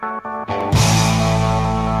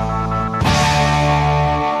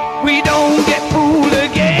We don't get fooled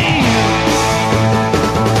again.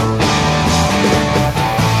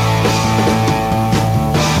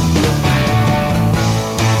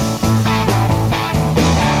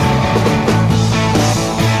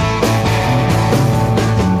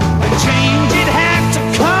 The change, it had to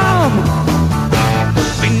come.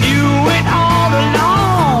 We knew it all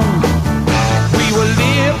along. We were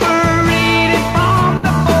liberated from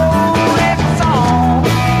the bullet song.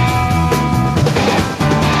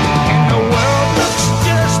 And the world looks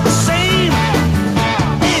just the same,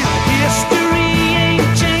 and history ain't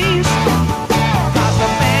changed. 'Cause the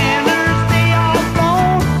banners, they all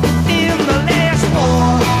flown in the last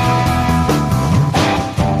war.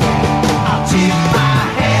 I'll tip my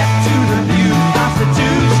hat to the new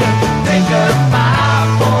Constitution. Take a bow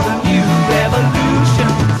for the new revolution.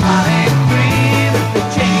 Smile and grin at the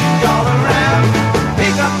change all around.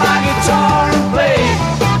 Pick up my guitar and play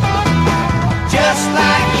just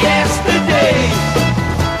like yesterday.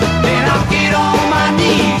 Then I'll get on my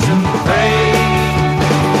knees and pray.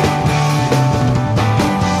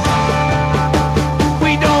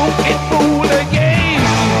 We don't get fooled again.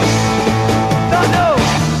 No, no.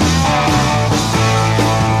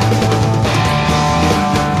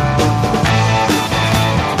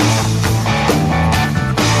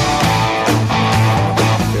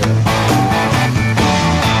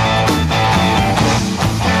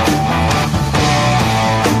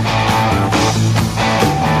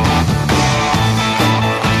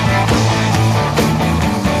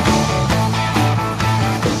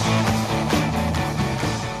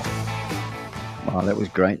 Wow, that was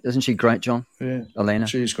great. Isn't she great, John? Yeah, Alanna?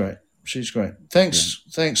 she's great. Thanks,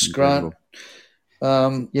 Grant.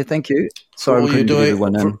 Yeah, thank you. For Sorry, all we you're couldn't get doing.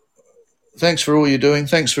 everyone in. Thanks for all you're doing.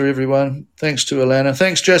 Thanks for everyone. Thanks to Alanna.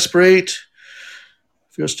 Thanks, Jaspreet,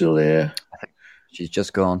 if you're still there. She's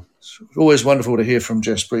just gone. It's always wonderful to hear from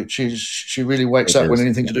Jaspreet. She really wakes It up when is,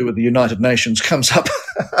 anything to do with the United Nations comes up.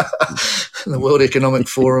 The World Economic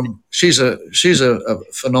Forum. She's a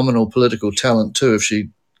phenomenal political talent too, if she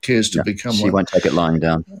cares to become She one. won't take it lying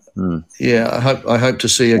down. Mm. Yeah, I hope to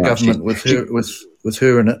see a government with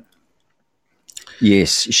her in it.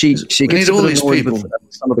 Yes, she We gets need a all bit these annoyed people. with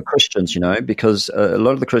some of the Christians, because a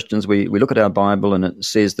lot of the Christians, we look at our Bible and it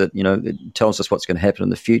says that, it tells us what's going to happen in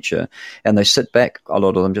the future, and they sit back, a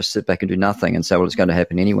lot of them just sit back and do nothing and say, well, it's going to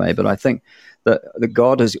happen anyway. But I think that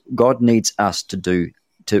God needs us to do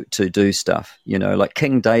stuff, like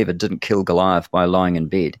King David didn't kill Goliath by lying in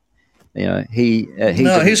bed. He's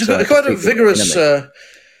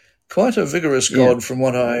quite a vigorous God, from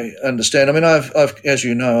what I understand. I mean, I've as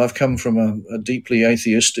you know, I've come from a deeply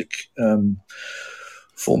atheistic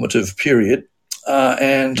formative period,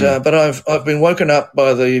 but I've been woken up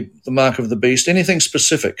by the mark of the beast. Anything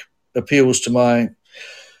specific appeals to my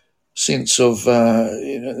sense of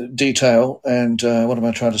detail, and what am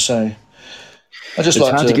I trying to say? I just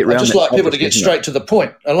like people to get straight to the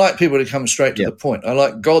point. I like people to come straight to the point. I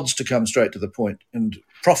like gods to come straight to the point, and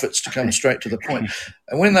prophets to come straight to the point.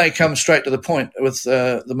 And when they come straight to the point with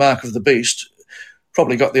the mark of the beast,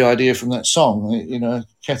 probably got the idea from that song,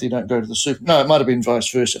 Kathy, don't go to the super. No, it might have been vice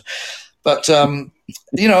versa. But,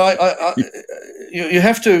 you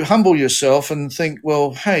have to humble yourself and think,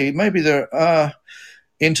 well, hey, maybe there are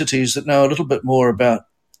entities that know a little bit more about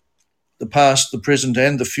the past, the present,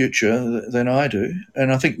 and the future than I do.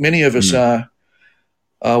 And I think many of us are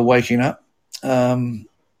waking up. I've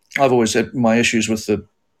always had my issues with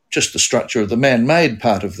just the structure of the man-made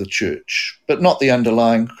part of the church, but not the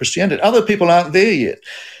underlying Christianity. Other people aren't there yet,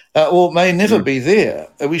 or may never be there.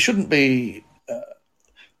 We shouldn't be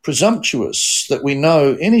presumptuous that we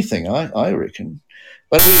know anything, I reckon.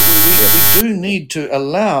 But we do need to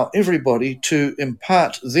allow everybody to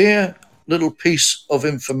impart their little piece of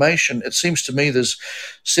information. It seems to me there's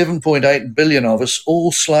 7.8 billion of us,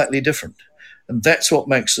 all slightly different. And that's what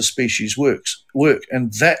makes the species work.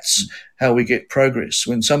 And that's how we get progress.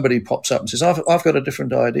 When somebody pops up and says, I've got a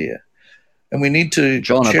different idea. And we need to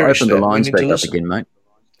John, I've opened the lines back up again, mate.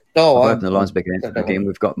 I've opened the lines back again.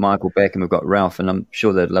 We've got Michael back and we've got Ralph, and I'm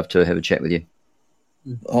sure they'd love to have a chat with you.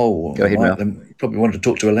 Oh, go ahead, Ralph. Then probably wanted to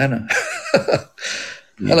talk to Alanna.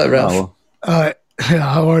 Hello, Ralph.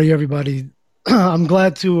 How are you, everybody? I'm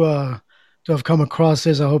glad to have come across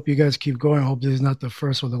this. I hope you guys keep going. I hope this is not the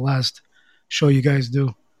first or the last show you guys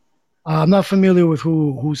do. I'm not familiar with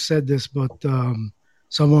who said this, but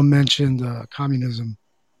someone mentioned communism.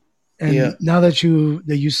 And now that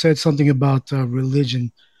you said something about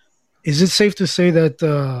religion, is it safe to say that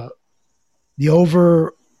the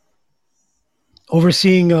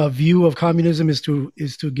overseeing view of communism is to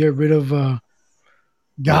get rid of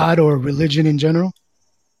God or religion in general?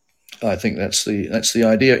 I think that's the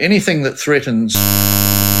idea. Anything that threatens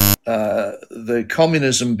the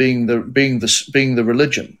communism being the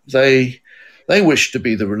religion, they wish to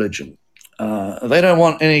be the religion. They don't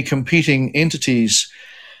want any competing entities,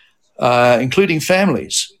 including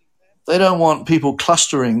families. They don't want people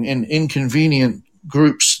clustering in inconvenient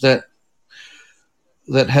groups that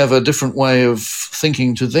have a different way of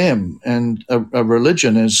thinking to them, and a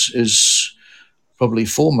religion is probably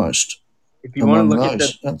foremost. If you want to look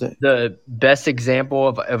those, at the best example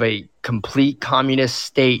of a complete communist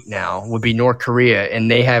state now would be North Korea, and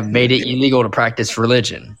they have made it illegal to practice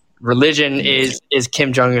religion. Religion is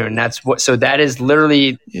Kim Jong-un. So that is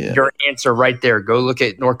literally your answer right there. Go look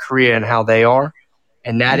at North Korea and how they are,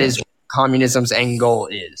 and that is what communism's end goal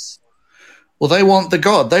is. Well, they want the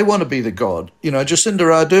God. They want to be the God. Jacinda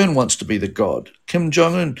Ardern wants to be the God. Kim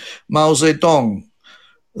Jong-un, Mao Zedong,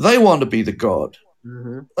 they want to be the God.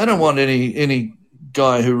 Mm-hmm. They don't want any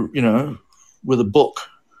guy who, with a book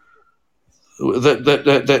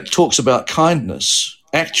that talks about kindness,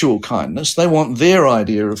 actual kindness. They want their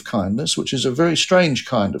idea of kindness, which is a very strange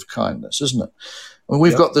kind of kindness, isn't it? And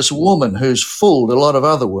we've got this woman who's fooled a lot of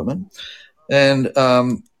other women, and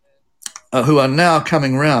who are now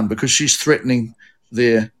coming round because she's threatening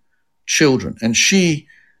their children. And she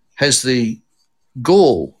has the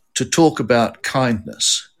gall to talk about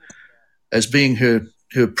kindness as being her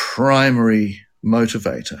primary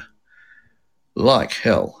motivator, like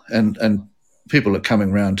hell. And people are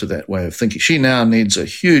coming round to that way of thinking. She now needs a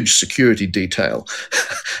huge security detail.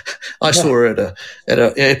 I saw her at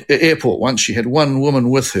an airport once. She had one woman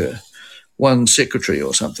with her, one secretary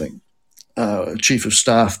or something, chief of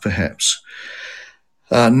staff perhaps.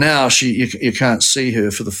 Now you can't see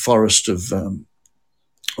her for the forest of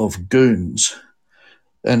goons.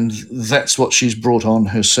 And that's what she's brought on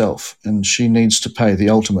herself, and she needs to pay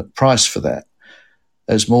the ultimate price for that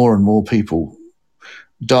as more and more people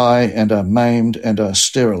die and are maimed and are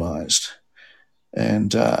sterilized.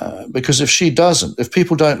 And because if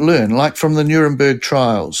people don't learn, like from the Nuremberg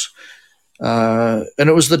trials, and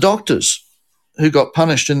it was the doctors who got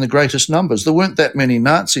punished in the greatest numbers. There weren't that many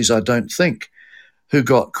Nazis, I don't think, who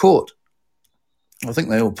got caught. I think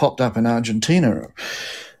they all popped up in Argentina.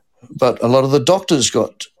 But a lot of the doctors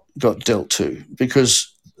got dealt to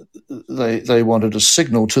because they wanted a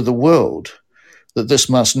signal to the world that this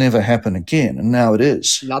must never happen again, and now it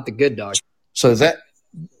is. Not the good doctor. So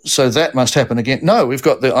that must happen again. No, we've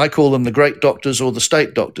got I call them the great doctors or the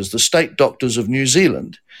state doctors. The state doctors of New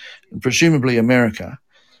Zealand, and presumably America,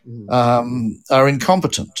 are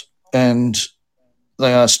incompetent, and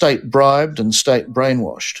they are state bribed and state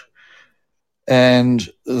brainwashed. And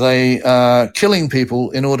they are killing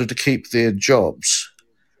people in order to keep their jobs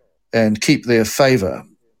and keep their favor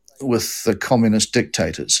with the communist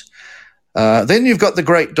dictators. Then you've got the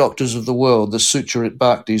great doctors of the world, the Sucharit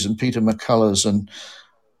Bhaktis and Peter McCullers and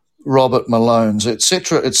Robert Malones,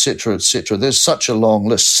 etc., etc., etc. There's such a long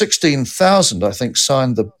list. 16,000, I think,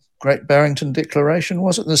 signed the Great Barrington Declaration,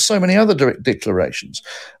 was it? There's so many other declarations.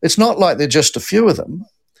 It's not like they're just a few of them.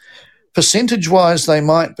 Percentage-wise, they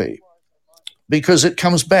might be, because it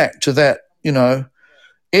comes back to that,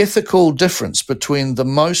 ethical difference between the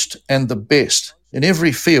most and the best. In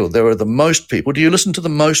every field, there are the most people. Do you listen to the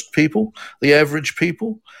most people, the average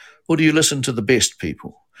people, or do you listen to the best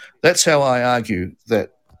people? That's how I argue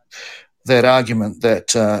that argument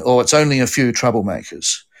that, it's only a few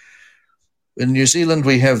troublemakers. In New Zealand,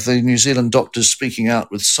 we have the New Zealand Doctors Speaking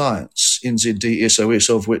Out with Science, NZD SOS,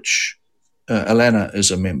 of which Alanna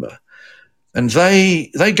is a member. And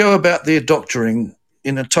they go about their doctoring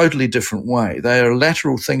in a totally different way. They are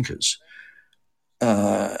lateral thinkers.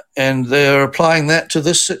 And they're applying that to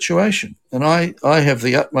this situation. And I have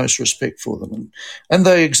the utmost respect for them. And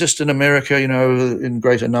they exist in America, in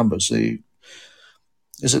greater numbers.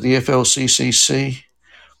 Is it the FLCCC?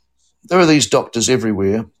 There are these doctors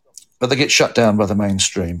everywhere, but they get shut down by the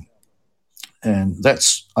mainstream. And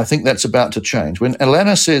I think that's about to change. When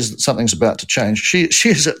Alanna says that something's about to change,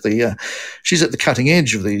 she's at the cutting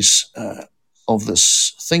edge of of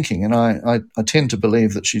this thinking, and I tend to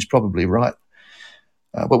believe that she's probably right.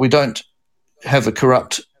 But we don't have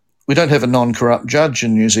a non-corrupt judge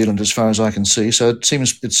in New Zealand, as far as I can see. So it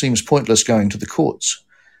seems pointless going to the courts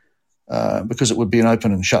because it would be an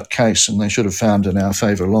open and shut case, and they should have found in our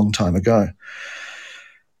favour a long time ago.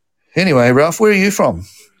 Anyway, Ralph, where are you from?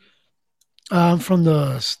 I'm from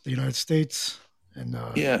the United States, and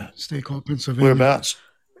a state called Pennsylvania. Whereabouts?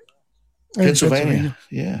 Pennsylvania.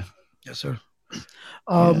 Yeah. Yes, sir.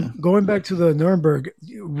 Going back to the Nuremberg,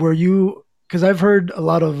 were you? Because I've heard a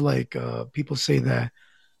lot of people say that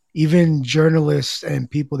even journalists and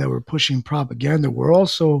people that were pushing propaganda were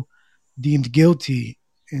also deemed guilty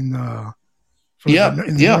in in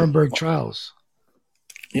the Nuremberg trials.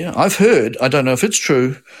 Yeah, I've heard, I don't know if it's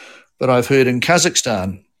true, but I've heard in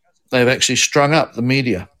Kazakhstan they've actually strung up the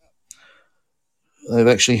media. They've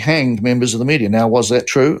actually hanged members of the media. Now, was that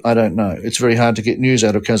true? I don't know. It's very hard to get news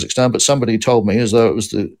out of Kazakhstan, but somebody told me as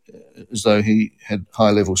though he had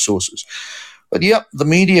high-level sources. But yeah, the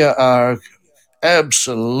media are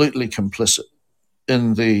absolutely complicit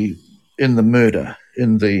in the murder,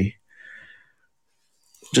 in the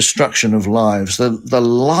destruction of lives, the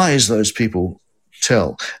lies those people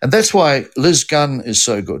tell. And that's why Liz Gunn is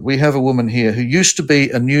so good. We have a woman here who used to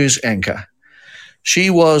be a news anchor.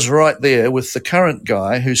 She was right there with the current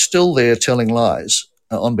guy who's still there telling lies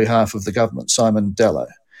on behalf of the government, Simon Dallow.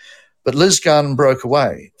 But Liz Gunn broke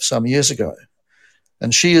away some years ago,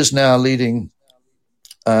 and she is now leading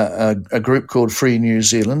a group called Free New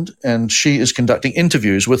Zealand, and she is conducting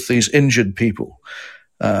interviews with these injured people.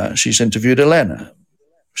 She's interviewed Alanna.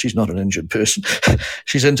 She's not an injured person.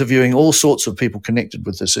 She's interviewing all sorts of people connected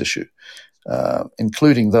with this issue,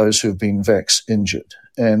 including those who have been vax injured.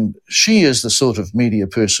 And she is the sort of media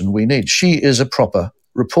person we need. She is a proper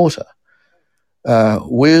reporter.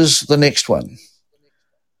 Where's the next one?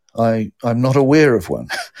 I'm not aware of one.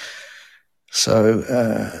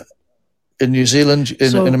 So in New Zealand,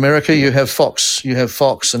 in America, you have Fox. You have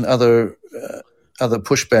Fox and other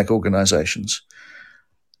pushback organizations.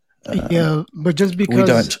 Yeah, but just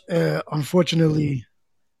because, unfortunately,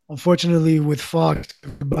 with Fox,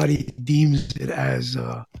 everybody deems it as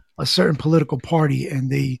a certain political party,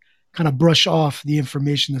 and they kind of brush off the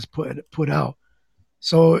information that's put out.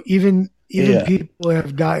 So even people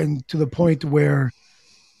have gotten to the point where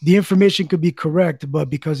the information could be correct,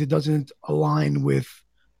 but because it doesn't align with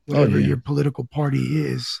whatever your political party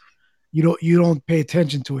is, you don't pay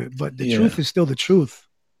attention to it. But the truth is still the truth,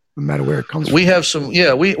 no matter where it comes from. We have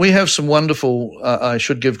some wonderful, I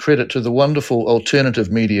should give credit to the wonderful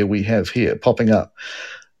alternative media we have here popping up.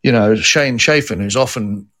 You know, Shane Chafin, who's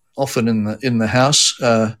often in the House.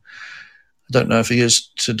 I don't know if he is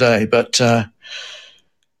today, but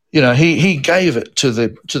he gave it to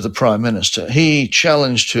the Prime Minister. He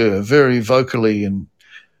challenged her very vocally,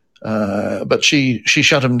 but she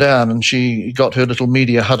shut him down, and she got her little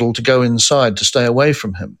media huddle to go inside to stay away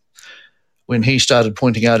from him when he started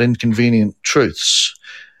pointing out inconvenient truths.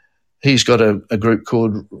 He's got a group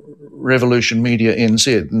called Revolution Media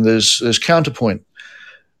NZ, and there's Counterpoint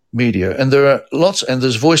Media, and there are lots, and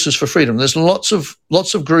there's Voices for Freedom. There's lots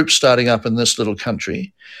of groups starting up in this little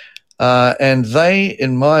country, and they,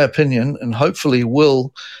 in my opinion, and hopefully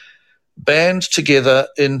will band together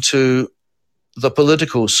into the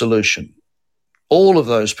political solution. All of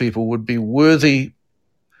those people would be worthy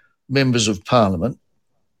members of Parliament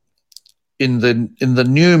in the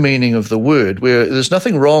new meaning of the word, where there's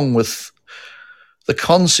nothing wrong with the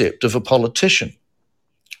concept of a politician.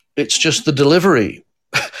 It's just the delivery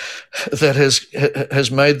that has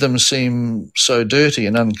made them seem so dirty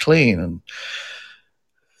and unclean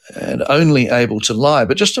and only able to lie.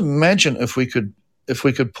 But just imagine if we could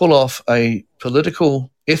pull off a political,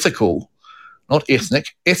 ethical, not ethnic,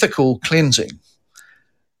 ethical cleansing,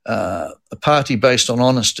 a party based on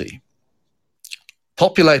honesty,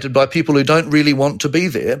 populated by people who don't really want to be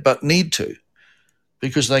there but need to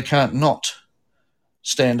because they can't not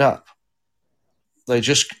stand up. They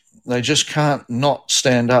just can't not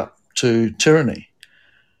stand up to tyranny.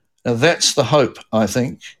 Now that's the hope, I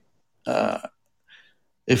think.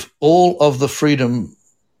 If all of the freedom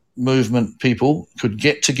movement people could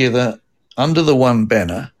get together under the one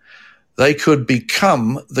banner, they could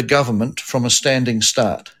become the government from a standing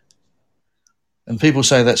start. And people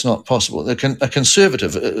say that's not possible. A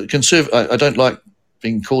conservative, I don't like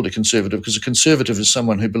being called a conservative, because a conservative is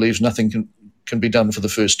someone who believes nothing can be done for the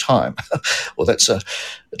first time. Well, that's a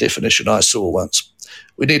definition I saw once.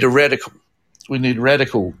 We need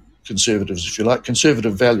radical conservatives, if you like,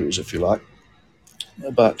 conservative values, if you like,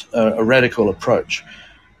 but a radical approach.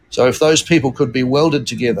 So if those people could be welded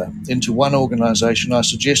together into one organisation, I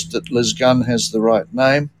suggest that Liz Gunn has the right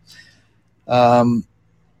name, then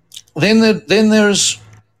there's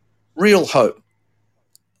real hope.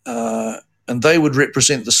 And they would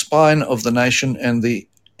represent the spine of the nation and the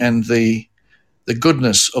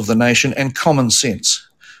goodness of the nation and common sense.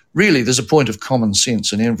 Really, there's a point of common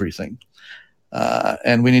sense in everything.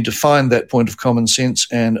 And we need to find that point of common sense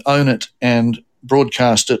and own it and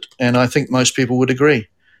broadcast it. And I think most people would agree.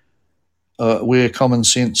 Where common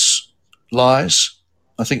sense lies,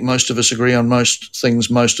 I think most of us agree on most things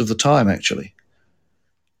most of the time, actually.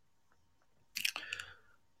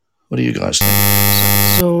 What do you guys think?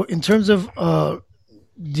 So in terms of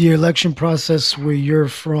the election process where you're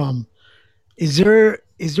from, Is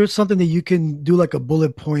there something that you can do, like a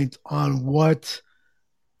bullet point on what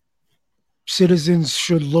citizens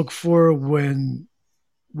should look for when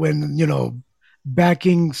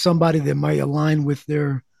backing somebody that might align with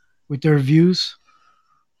their views?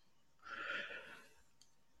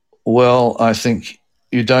 Well, I think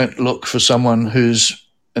you don't look for someone who's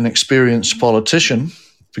an experienced politician,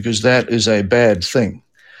 because that is a bad thing.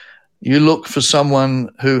 You look for someone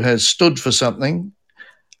who has stood for something,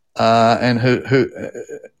 and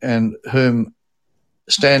whom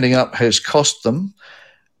standing up has cost them,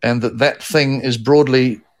 and that thing is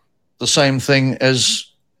broadly the same thing as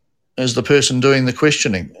the person doing the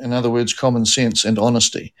questioning. In other words, common sense and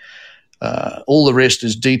honesty. All the rest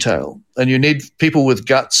is detail. And you need people with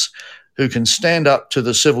guts who can stand up to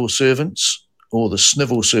the civil servants, or the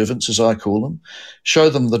snivel servants, as I call them, show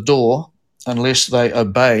them the door unless they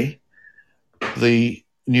obey the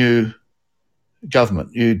new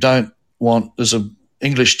government. You don't want, there's an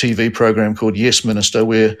English TV program called Yes Minister,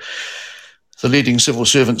 where the leading civil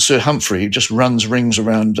servant, Sir Humphrey, just runs rings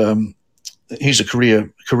around, he's a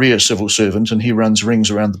career civil servant, and he runs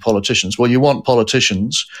rings around the politicians. Well, you want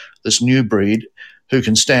politicians, this new breed, who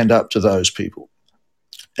can stand up to those people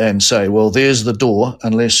and say, well, there's the door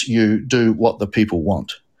unless you do what the people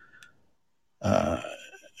want.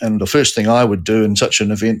 And the first thing I would do in such an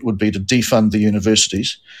event would be to defund the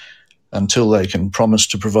universities until they can promise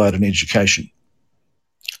to provide an education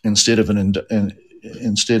instead of an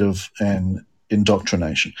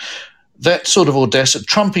indoctrination. That sort of audacity,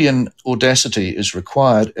 Trumpian audacity, is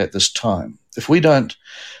required at this time. If we don't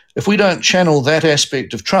channel that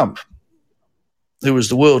aspect of Trump, who is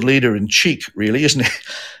the world leader in cheek, really, isn't it?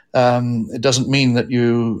 It doesn't mean that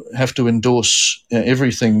you have to endorse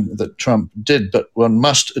everything that Trump did, but one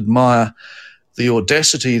must admire the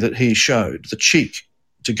audacity that he showed, the cheek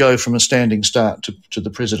to go from a standing start to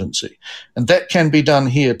the presidency. And that can be done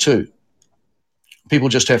here too. People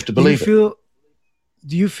just have to believe it.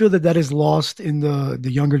 Do you feel that is lost in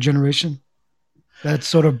the younger generation? That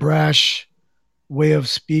sort of brash way of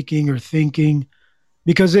speaking or thinking?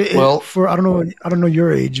 Because I don't know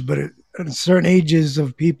your age, but at certain ages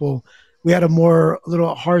of people, we had a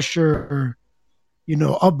little harsher,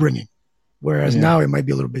 upbringing. Whereas now it might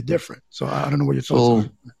be a little bit different. So I don't know what your thoughts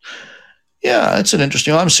are. Yeah, it's an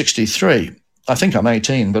interesting. I'm 63. I think I'm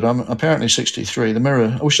 18, but I'm apparently 63. The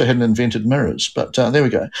mirror, I wish they hadn't invented mirrors, but there we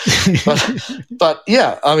go. But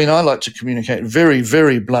yeah, I mean, I like to communicate very,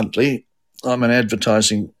 very bluntly. I'm an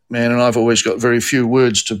advertising man, and I've always got very few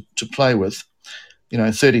words to play with,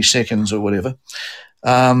 30 seconds or whatever.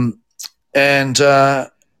 And I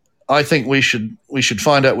think we should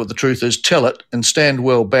find out what the truth is, tell it, and stand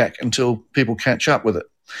well back until people catch up with it.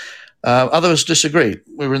 Others disagree.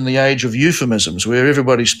 We're in the age of euphemisms where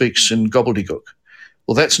everybody speaks in gobbledygook.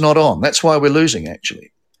 Well, that's not on. That's why we're losing,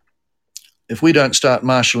 actually. If we don't start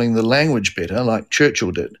marshalling the language better, like Churchill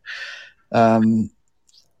did,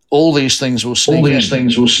 all these things will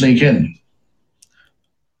sneak in.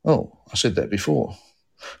 Oh, I said that before.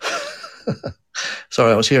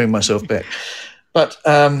 Sorry, I was hearing myself back. But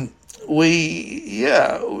we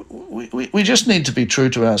just need to be true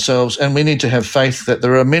to ourselves, and we need to have faith that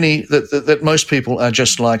there are many, that most people are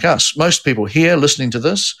just like us. Most people here listening to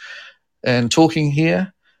this and talking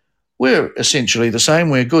here, we're essentially the same.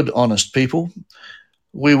 We're good, honest people.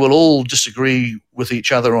 We will all disagree with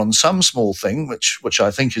each other on some small thing, which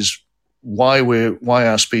I think is why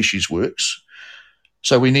our species works.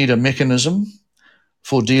 So we need a mechanism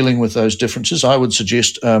for dealing with those differences. I would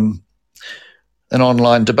suggest an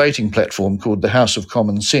online debating platform called the House of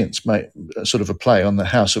Common Sense, sort of a play on the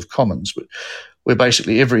House of Commons, but where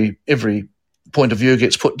basically every point of view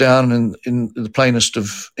gets put down in the plainest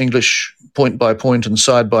of English, point by point and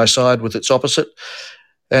side by side with its opposite.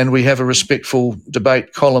 And we have a respectful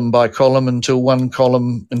debate column by column until one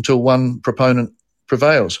proponent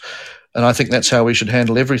prevails. And I think that's how we should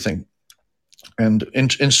handle everything, and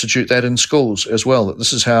institute that in schools as well, that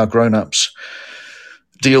this is how grown-ups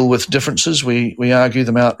deal with differences. We argue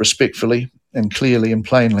them out respectfully and clearly and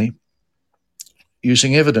plainly,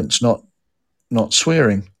 using evidence, not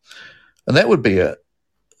swearing. And that would be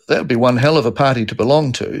one hell of a party to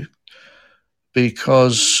belong to,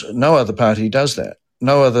 because no other party does that.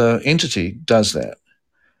 No other entity does that.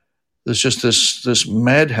 There's just this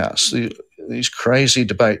madhouse, these crazy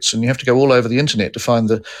debates, and you have to go all over the internet to find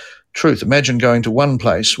the truth. Imagine going to one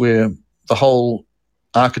place where the whole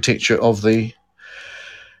architecture of the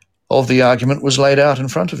argument was laid out in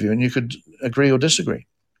front of you, and you could agree or disagree.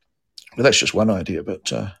 Well, that's just one idea,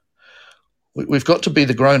 but we've got to be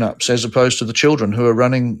the grown-ups as opposed to the children who are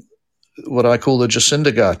running what I call the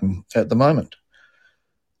Jacinda garden at the moment.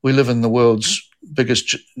 we live in the world's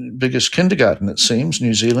biggest kindergarten, it seems,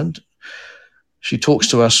 New Zealand. She talks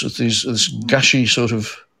to us with this gushy sort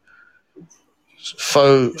of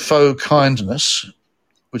faux kindness,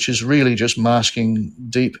 which is really just masking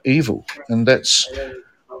deep evil. And that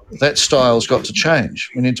style's got to change.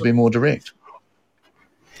 We need to be more direct.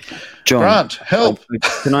 John, Grant, help.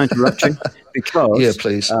 Can I interrupt you? Because yeah,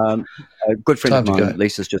 please. A good friend of mine,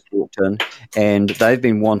 Lisa's just walked in, and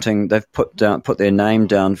they've put their name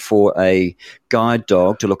down for a guide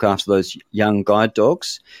dog to look after those young guide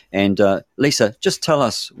dogs. And Lisa, just tell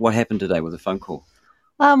us what happened today with the phone call.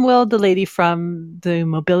 Well, the lady from the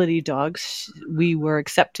mobility dogs, we were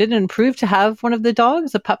accepted and approved to have one of the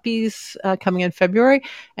dogs, the puppies, coming in February.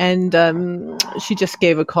 And she just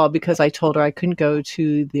gave a call because I told her I couldn't go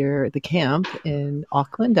to the camp in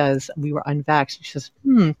Auckland as we were unvaxxed. She says,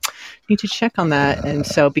 need to check on that. And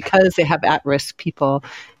so because they have at-risk people,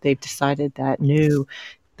 they've decided that no,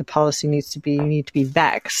 the policy needs to be, you need to be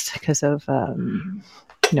vaxxed because of,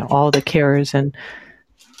 all the carers and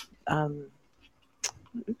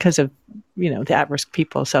because of the at-risk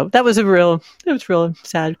people. So that was real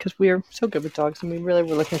sad because we are so good with dogs and we really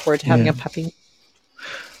were looking forward to having a puppy.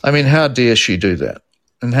 I mean, how dare she do that?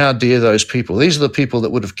 And how dare those people? These are the people that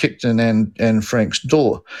would have kicked in Anne Frank's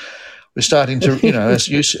door. We're starting to,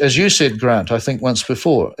 as you said, Grant, I think once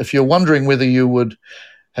before, if you're wondering whether you would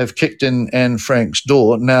have kicked in Anne Frank's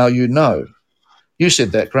door, now you know. You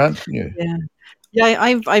said that, Grant, didn't you? Yeah,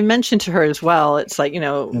 I mentioned to her as well. It's like,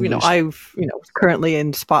 I've currently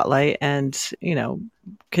in Spotlight and,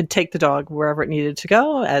 could take the dog wherever it needed to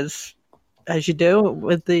go as you do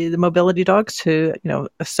with the mobility dogs to,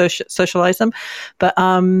 socialize them. But,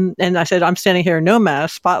 and I said, I'm standing here, no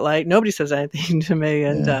mask, Spotlight. Nobody says anything to me.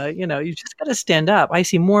 And, you just got to stand up. I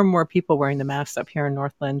see more and more people wearing the masks up here in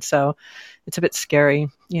Northland. So it's a bit scary,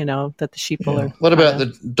 that the sheeple are. What about the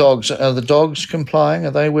dogs? Are the dogs complying?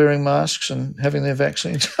 Are they wearing masks and having their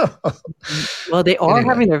vaccines? Well, they are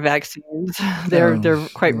having their vaccines. They're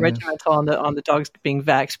quite regimental on the dogs being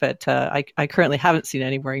vaxxed, but I currently haven't seen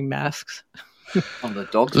any wearing masks. On the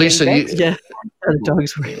dogs, Lisa, the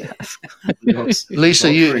dogs wearing masks. Lisa,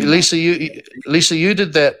 you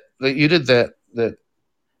did that. You did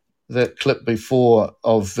that clip before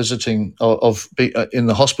of visiting in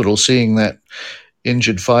the hospital, seeing that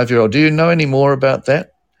injured 5-year-old. Do you know any more about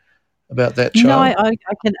that? About that child? No, I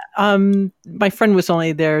can. My friend was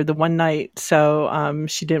only there the one night, so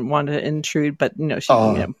she didn't want to intrude. But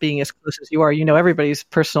she, being as close as you are, everybody's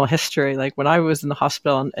personal history. Like when I was in the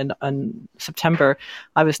hospital in September,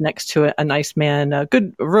 I was next to a nice man, a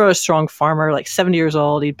really strong farmer, like 70 years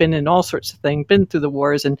old. He'd been in all sorts of things, been through the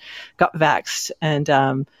wars, and got vaxxed. And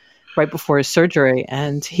right before his surgery,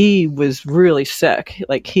 and he was really sick.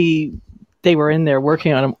 Like they were in there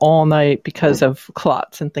working on him all night because of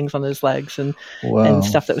clots and things on his legs and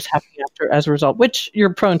stuff that was happening as a result, which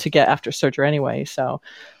you're prone to get after surgery anyway. So,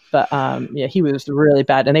 but he was really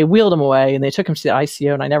bad, and they wheeled him away and they took him to the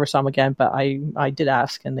ICU, and I never saw him again. But I did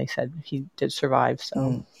ask, and they said he did survive.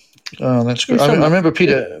 So. Oh, that's good. I remember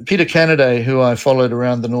Peter Canaday, who I followed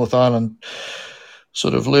around the North Island,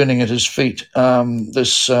 sort of learning at his feet.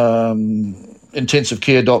 This intensive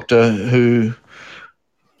care doctor who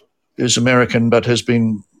is American but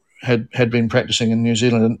had been practicing in New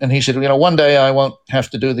Zealand, and he said, one day I won't have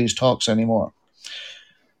to do these talks anymore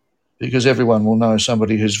because everyone will know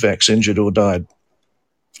somebody who's vax injured or died.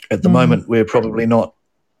 At the moment, we're probably not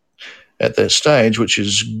at that stage, which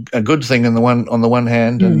is a good thing on the one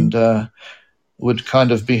hand, and would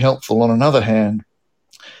kind of be helpful on another hand.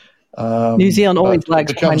 New Zealand always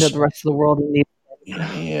lags behind the rest of the world.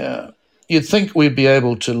 You'd think we'd be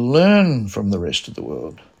able to learn from the rest of the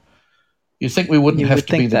world. You'd think we wouldn't have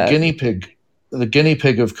to be the guinea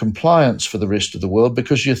pig of compliance for the rest of the world,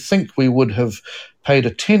 because you think we would have paid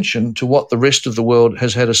attention to what the rest of the world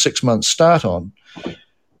has had a 6-month start on.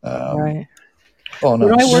 Right. Oh, no.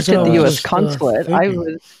 When I worked at the U.S. consulate, I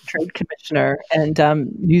was trade commissioner, and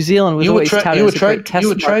New Zealand was always touted as a great test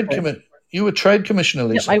market. You were trade commissioner,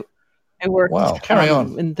 Lisa. Yeah, I worked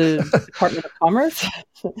in the Department of Commerce.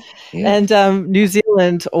 And New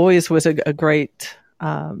Zealand always was a great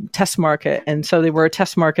test market. And so they were a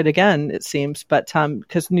test market again, it seems. But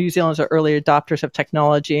because New Zealanders are early adopters of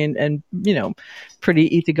technology and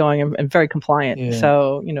pretty easygoing and very compliant. Yeah.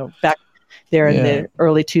 So, back there in the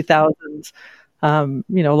early 2000s, a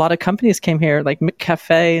lot of companies came here, like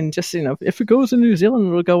McCafe, and just, if it goes in New Zealand,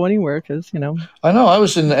 it'll go anywhere because, I know. I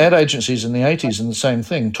was in the ad agencies in the 80s and the same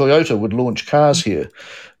thing. Toyota would launch cars here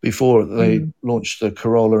before they launched the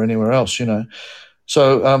Corolla anywhere else,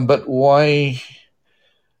 So, but why...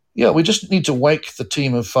 Yeah, we just need to wake the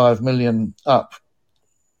team of 5 million up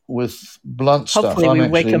with blunt stuff. Hopefully we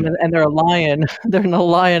wake them and they're a lion. They're a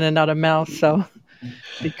lion and not a mouse. So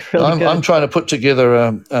be really good. I'm trying to put together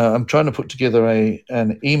an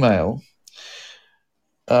email,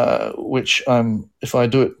 which if I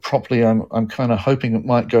do it properly, I'm kind of hoping it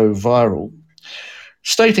might go viral,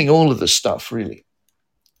 stating all of this stuff really.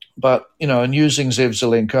 But and using Zev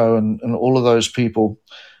Zelenko and all of those people.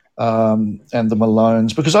 And the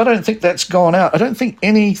Malones, because I don't think that's gone out. I don't think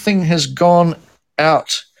anything has gone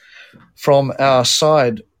out from our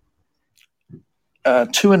side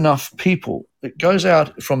to enough people. It goes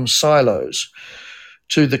out from silos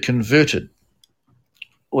to the converted.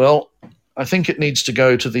 Well, I think it needs to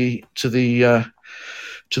go to the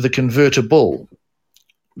convertible,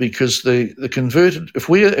 because the converted.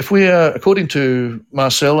 If we are according to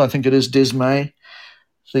Marcel, I think it is Desmay,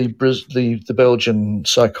 the Belgian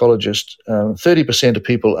psychologist, 30% of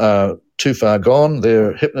people are too far gone.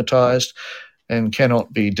 They're hypnotized and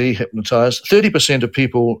cannot be dehypnotized. 30% of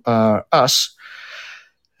people are us,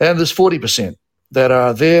 and there's 40% that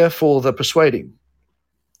are there for the persuading.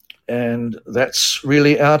 And that's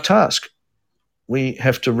really our task. We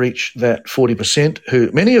have to reach that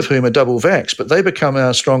 40%, many of whom are double vax, but they become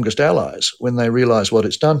our strongest allies when they realize what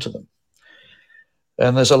it's done to them.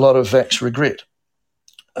 And there's a lot of vax regret.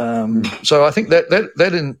 So I think that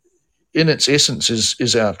in its essence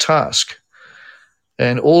is our task.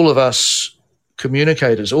 And all of us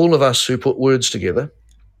communicators, all of us who put words together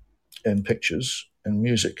and pictures and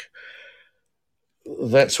music,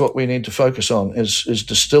 that's what we need to focus on, is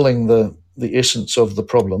distilling the essence of the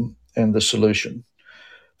problem and the solution,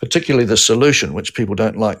 particularly the solution, which people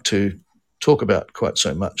don't like to talk about quite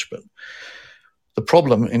so much. But the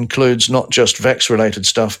problem includes not just vax-related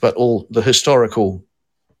stuff, but all the historical,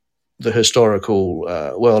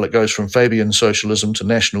 it goes from Fabian socialism to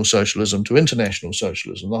national socialism to international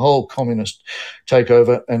socialism, the whole communist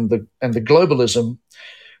takeover and the globalism,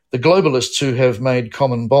 the globalists who have made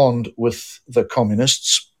common bond with the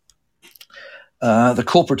communists, the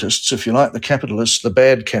corporatists, if you like, the capitalists, the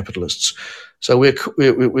bad capitalists. So we're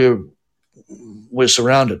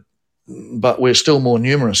surrounded, but we're still more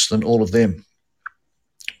numerous than all of them.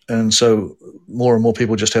 And so more and more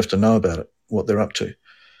people just have to know about it, what they're up to.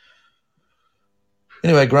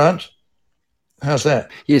 Anyway, Grant, how's that?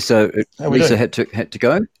 Yeah, so Lisa had to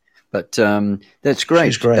go, but that's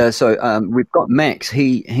great. She's great. So we've got Max.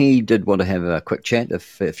 He did want to have a quick chat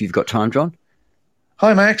if you've got time, John.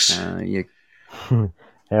 Hi, Max. Yeah. How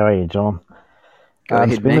are you, John? Go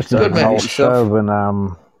ahead, Max. Good, man.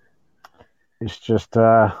 And it's just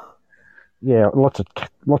lots of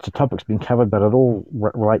topics being covered, but it all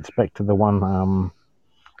relates back to the one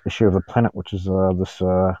issue of the planet, which is this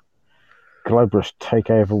globalist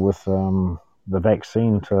takeover with the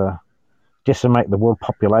vaccine to decimate the world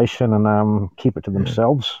population and keep it to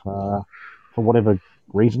themselves for whatever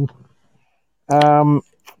reason.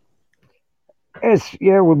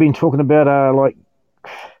 We've been talking about like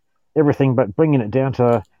everything, but bringing it down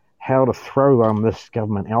to how to throw this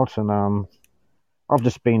government out. And I've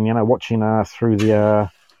just been, watching through the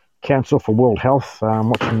Council for World Health,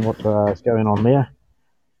 watching what is going on there.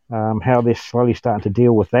 How they're slowly starting to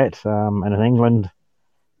deal with that. And in England,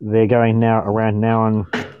 they're going around now and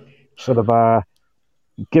sort of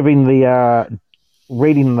reading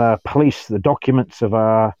the police the documents of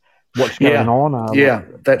what's going on.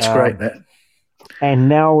 That's great, Matt. And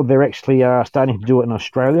now they're actually starting to do it in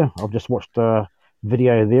Australia. I've just watched a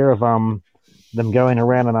video there of them going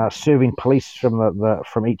around and serving police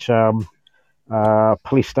from each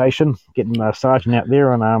police station, getting the sergeant out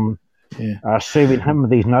there and serving him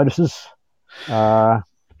with these notices, start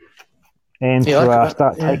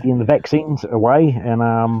taking the vaccines away,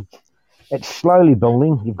 and it's slowly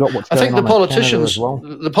building. You've got what's going on. I think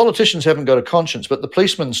the politicians haven't got a conscience, but the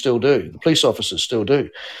policemen still do. The police officers still do,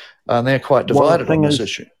 and they're quite divided on this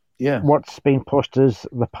issue. Yeah, what's been pushed is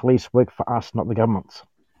the police work for us, not the governments.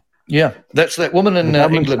 Yeah, that's that woman in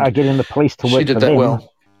England. Are getting the police to work she did for that them, well.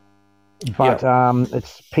 But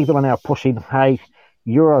it's people are now pushing. Hey,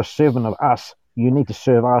 you're a servant of us. You need to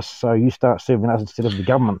serve us, so you start serving us instead of the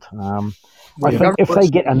government. I think if they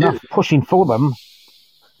get enough pushing for them,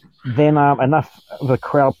 then enough of the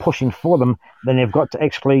crowd pushing for them, then they've got to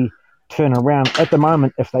actually turn around. At the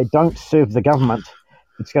moment, if they don't serve the government,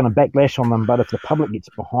 it's going to backlash on them. But if the public gets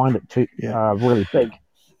behind it too really big,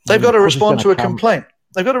 they've got to respond to a complaint.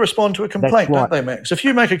 They've got to respond to a complaint, right. don't they, Max? If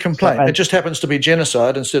you make a complaint, it just happens to be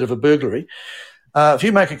genocide instead of a burglary. If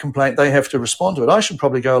you make a complaint, they have to respond to it. I should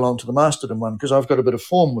probably go along to the Masterton one because I've got a bit of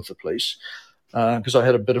form with the police because I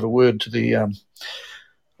had a bit of a word to the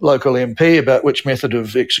local MP about which method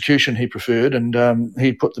of execution he preferred, and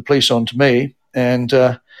he put the police on to me and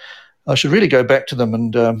I should really go back to them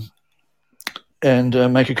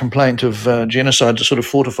and make a complaint of genocide to sort of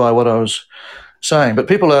fortify what I was saying. But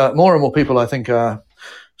more and more people, I think, are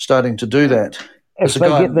starting to do that. There's a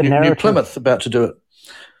guy in New Plymouth about to do it.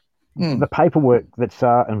 The paperwork that's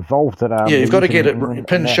involved that you've got to get it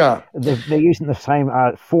pin sharp. They're using the same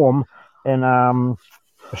form in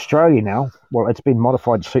Australia now. Well, it's been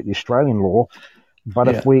modified to suit the Australian law, but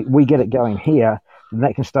if we get it going here, then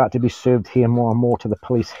that can start to be served here more and more to the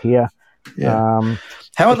police here. Yeah.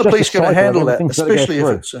 How are the police going to handle that,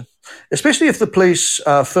 especially if the police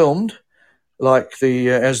are filmed, like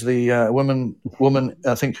as the woman,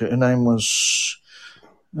 I think her name was,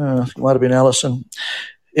 might have been Alison,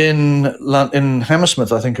 in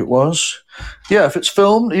Hammersmith, I think it was. Yeah, if it's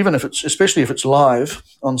filmed, especially if it's live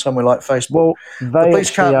on somewhere like Facebook, the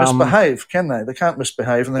police can't misbehave, can they? They can't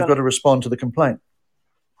misbehave, and they've got to respond to the complaint.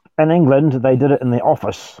 In England, they did it in the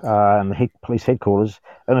office, in the police headquarters.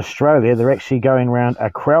 In Australia, they're actually going around a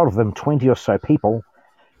crowd of them, 20 or so people,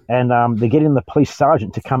 and they're getting the police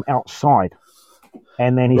sergeant to come outside.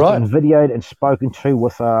 And then he's been videoed and spoken to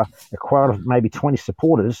with a crowd of maybe 20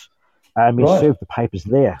 supporters, and he served the papers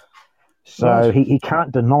there. So he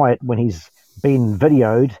can't deny it when he's been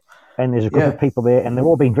videoed, and there's a group of people there, and they're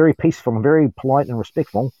all being very peaceful and very polite and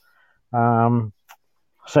respectful.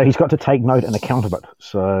 So he's got to take note and account of it.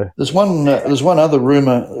 So there's one other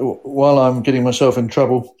rumor. While I'm getting myself in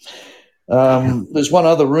trouble, there's one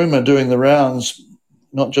other rumor doing the rounds,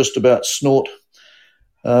 not just about Snort,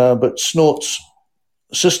 but Snort's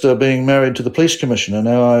sister being married to the police commissioner.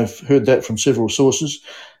 Now, I've heard that from several sources.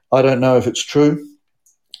 I don't know if it's true,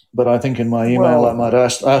 but I think in my email I might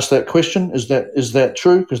ask that question. Is that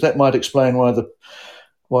true? Because that might explain why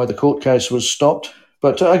the court case was stopped.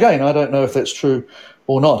 But again, I don't know if that's true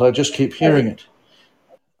or not. I just keep hearing it.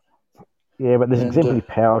 Yeah, but there's exemplary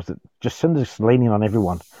powers that Jacinda's leaning on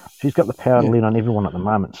everyone. She's got the power to lean on everyone at the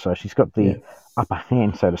moment, so she's got the upper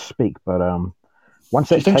hand, so to speak. But once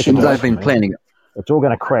that's taken, they've been planning it. It's all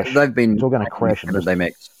going to crash. It's all going to crash.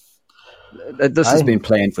 This has been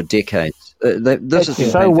planned for decades. This has been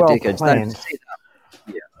so planned well for decades. Planned. Set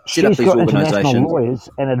up She's these got organisations. international lawyers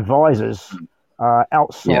and advisors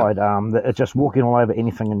outside that are just walking all over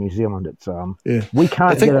anything in New Zealand. It's we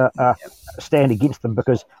can't get a stand against them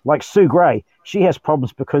because, like Sue Gray, she has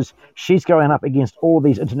problems because she's going up against all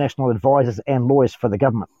these international advisors and lawyers for the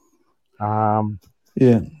government. I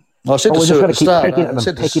said to Sue at the start,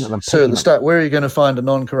 Sue at the start, where are you going to find a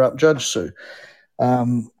non-corrupt judge, Sue?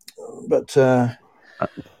 But a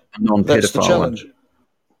non-pedophile that's the challenge.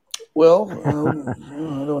 Well, I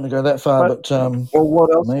don't want to go that far, but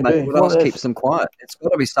what else? Maybe. What else keeps them quiet? It's got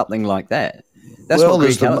to be something like that. That's what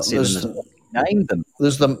Greg Hallett said. Name them.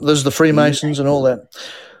 There's the Freemasons and all that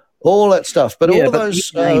stuff. But all of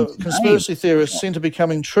those conspiracy theorists seem to be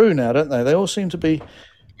coming true now, don't they? They all seem to be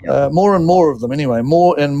more and more of them. Anyway,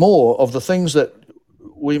 more and more of the things that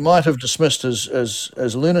we might have dismissed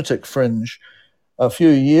as lunatic fringe a few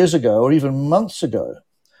years ago or even months ago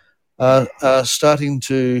are starting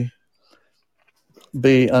to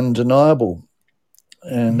be undeniable,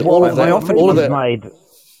 and there were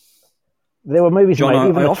movies made.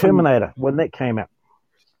 Even the Terminator, when that came out,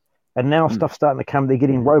 and now stuff's starting to come. They're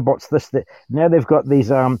getting robots. Now they've got these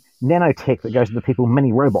nanotech that goes into people,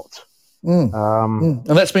 mini robots. And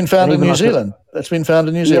that's been found in New Zealand. That's been found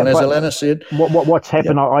in New Zealand, as Alanna said. What's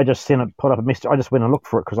happened? I just put up a message. I just went and looked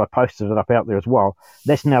for it because I posted it up out there as well.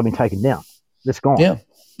 That's now been taken down. It's gone.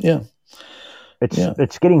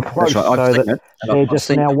 It's getting close, so that they're just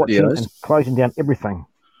now watching and closing down everything.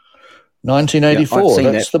 1984.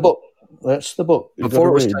 That's the book. That's the book. Before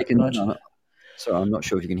it was taken down. So I'm not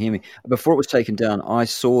sure if you can hear me. Before it was taken down, I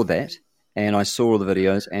saw that and I saw all the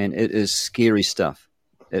videos, and it is scary stuff.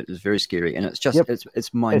 It is very scary, and it's just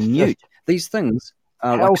it's minute. These things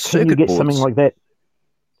are like circuit boards. How can you get something like that?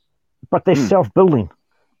 But they're self-building.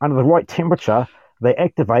 Under the right temperature, they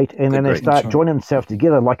activate, and then they start joining themselves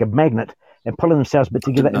together like a magnet and pulling themselves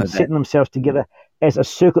together and setting themselves together as a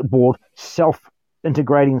circuit board,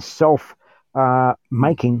 self-integrating,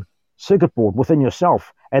 self-making circuit board within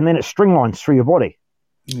yourself, and then it stringlines through your body.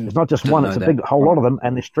 It's not just one; it's a whole lot of them,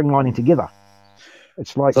 and they're stringlining together.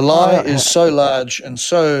 It's like the lie is so large and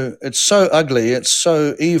it's so ugly, it's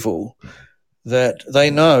so evil that they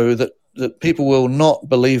know that people will not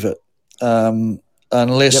believe it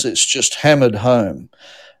unless it's just hammered home.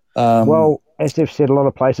 Well, as they've said a lot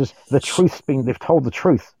of places, they've told the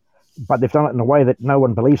truth, but they've done it in a way that no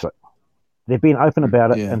one believes it. They've been open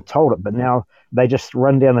about it and told it, but now they just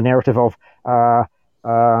run down the narrative of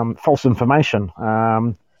false information.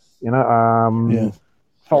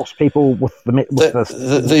 False people with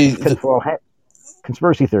the tinfoil hat.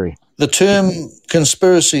 Conspiracy theory. The term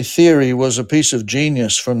conspiracy theory was a piece of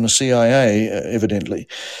genius from the CIA, evidently.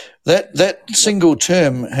 That single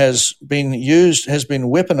term has been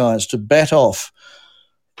weaponized to bat off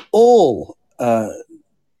all of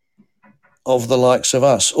the likes of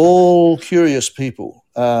us, all curious people,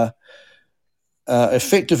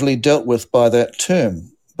 effectively dealt with by that term.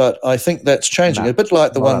 But I think that's changing. A bit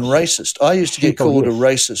like the one racist. I used to get called a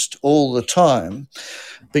racist all the time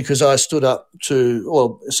because I stood up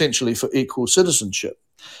essentially for equal citizenship.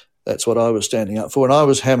 That's what I was standing up for, and I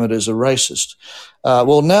was hammered as a racist.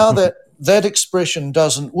 Now that expression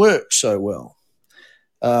doesn't work so well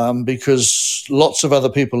because lots of other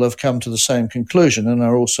people have come to the same conclusion and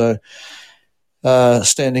are also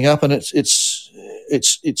standing up, and it's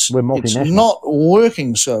not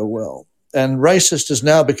working so well. And racist has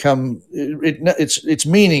now become its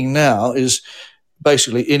meaning now is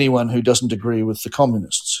basically anyone who doesn't agree with the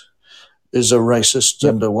communists is a racist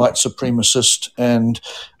and a white supremacist and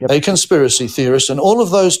a conspiracy theorist and all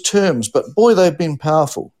of those terms. But boy, they've been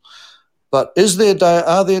powerful. But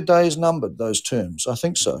are their days numbered, those terms? I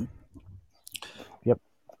think so. Yep.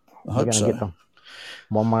 I hope so. Get them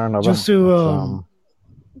one way or another. Just to,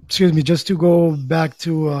 just to go back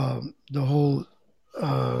to the whole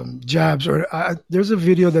jabs, there's a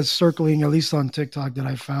video that's circling, at least on TikTok, that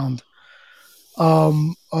I found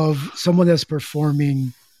of someone that's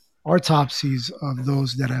performing autopsies of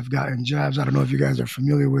those that have gotten jabs. I don't know if you guys are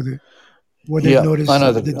familiar with it. Where they noticed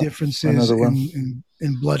the differences in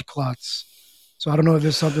blood clots. So I don't know if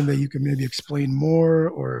there's something that you can maybe explain more,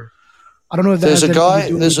 or I don't know if there's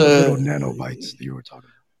little nanobites that you were talking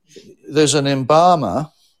about. There's an embalmer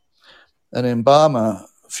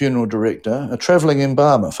funeral director, a travelling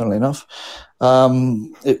embalmer, funnily enough.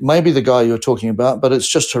 It may be the guy you're talking about, but it's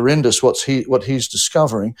just horrendous what he's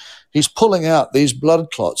discovering. He's pulling out these blood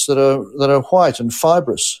clots that are white and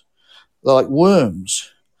fibrous, like worms,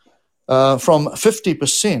 from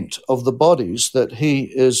 50% of the bodies that he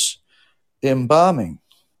is embalming.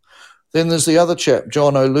 Then there's the other chap,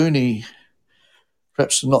 John O'Looney,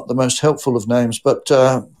 perhaps not the most helpful of names, but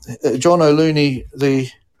John O'Looney, the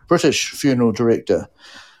British funeral director,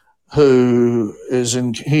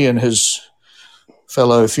 he and his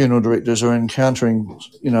fellow funeral directors are encountering,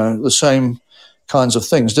 the same kinds of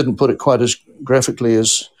things. Didn't put it quite as graphically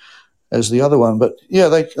as the other one, but yeah,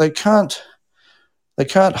 they can't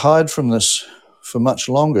hide from this for much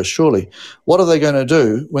longer, surely. What are they going to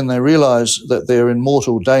do when they realize that they're in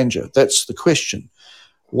mortal danger? That's the question.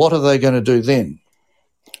 What are they going to do then?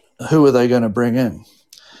 Who are they going to bring in?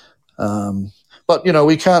 But,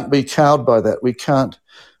 we can't be cowed by that. We can't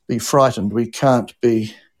be frightened.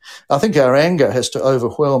 I think our anger has to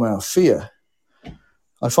overwhelm our fear.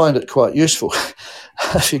 I find it quite useful.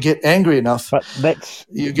 If you get angry enough,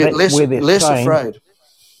 you get less afraid.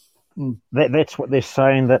 That's what they're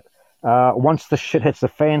saying, that once the shit hits the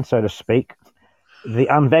fan, so to speak, the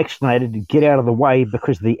unvaccinated get out of the way,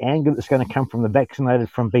 because the anger that's going to come from the vaccinated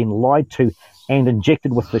from being lied to and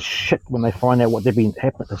injected with the shit when they find out what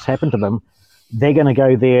has happened to them, they're going to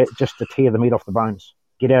go there just to tear the meat off the bones.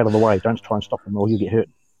 Get out of the way. Don't try and stop them or you'll get hurt.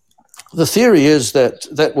 The theory is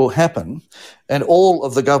that will happen, and all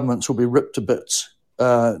of the governments will be ripped to bits,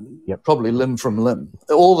 probably limb from limb,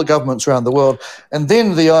 all the governments around the world. And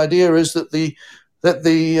then the idea is that the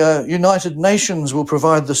United Nations will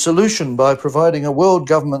provide the solution by providing a world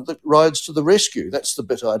government that rides to the rescue. That's the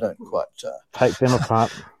bit I don't quite take them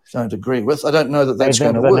apart. Don't agree with. I don't know that that's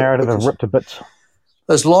going to work. The narrative of ripped to bits.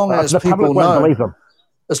 As long as people know,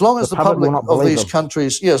 as long as the public of these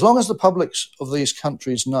countries, as long as the publics of these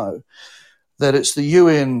countries know that it's the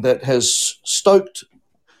UN that has stoked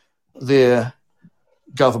their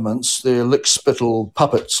governments, their lickspittle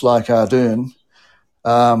puppets like Ardern,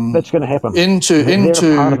 that's going to happen into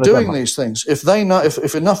doing these things. If they know,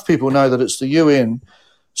 if enough people know that it's the UN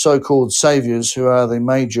so-called saviours who are the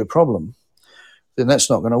major problem, then that's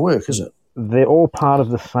not going to work, is it? They're all part of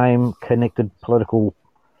the same connected political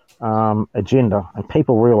agenda, and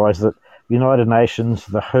people realise that United Nations,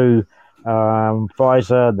 the WHO,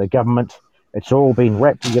 Pfizer, the government, it's all been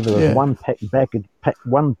wrapped together as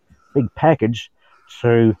one big package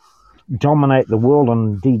to dominate the world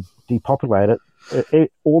and depopulate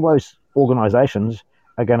it. All those organisations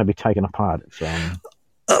are going to be taken apart.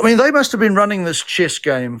 I mean, they must have been running this chess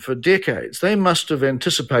game for decades. They must have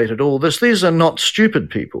anticipated all this. These are not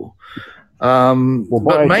stupid people. But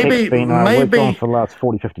maybe on for the last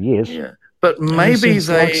 40, 50 years. Yeah. But maybe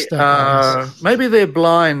they're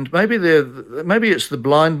blind. Maybe it's the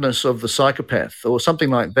blindness of the psychopath or something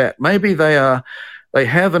like that. Maybe they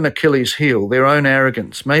have an Achilles heel, their own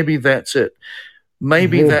arrogance. Maybe that's it.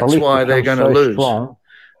 maybe that's why they're going to lose. Strong,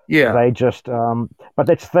 yeah. They just, but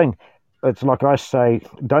that's the thing. It's like I say,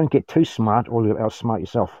 don't get too smart or you'll outsmart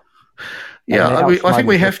yourself. Yeah, I think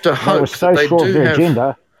we have to hope that they do have...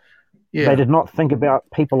 agenda. Yeah. They did not think about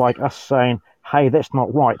people like us saying, hey, that's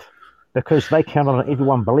not right, because they counted on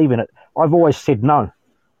everyone believing it. I've always said no.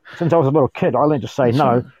 Since I was a little kid, I learned to say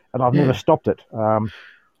no, and I've never stopped it.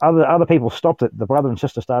 Other people stopped it. The brother and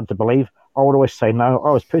sister started to believe. I would always say no.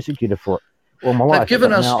 I was persecuted for it all my life, but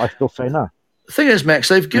now I still say no. The thing is, Max,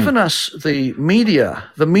 they've given us the media,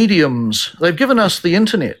 the mediums. They've given us the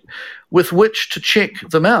internet with which to check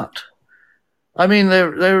them out. I mean,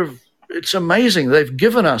 it's amazing. They've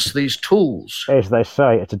given us these tools. As they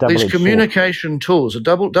say, it's a double-edged sword. These communication tools,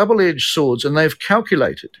 double-edged swords, and they've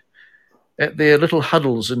calculated at their little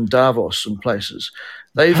huddles in Davos and places.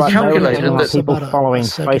 They've calculated that people following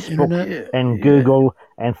Facebook and Google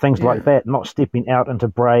and things like that, not stepping out into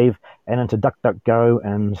Brave and into DuckDuckGo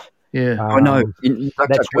and... Yeah, I know.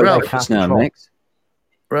 That's where they can't now, Max.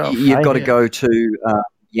 Ralph, you've got to go to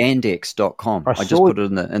yandex.com. I just put it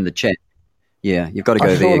in the chat. Yeah, you've got to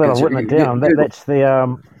go there. I've written it down. That's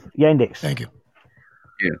the Yandex. Thank you.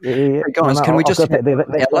 Yeah. Hey guys, can we just...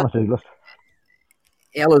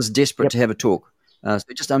 Ella's desperate to have a talk. So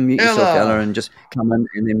just unmute yourself, Ella, and just come in.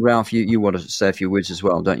 And then, Ralph, you want to say a few words as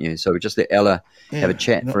well, don't you? So just let Ella have a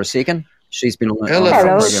chat for a second. She's been on the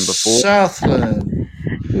program before. Southland.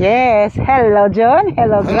 Yes. Hello, John.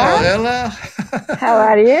 Hello, Grant. Hello, Ella. How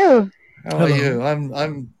are you? How are you?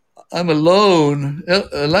 I'm alone.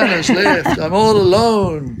 Alanna's left. I'm all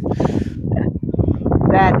alone.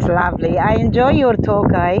 That's lovely. I enjoy your talk,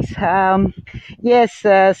 guys. Yes,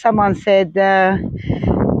 someone said they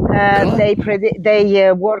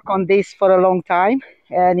work on this for a long time,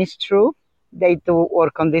 and it's true. They do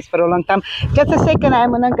work on this for a long time. Just a second,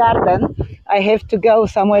 I'm in a garden. I have to go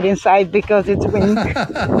somewhere inside because it's wind.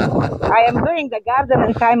 I am doing the garden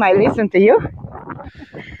in time I listen to you.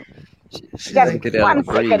 Just 1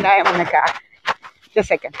 second, I am in the car. Just a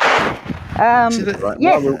second.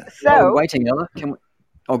 Yes, while we're waiting, Ella, can we...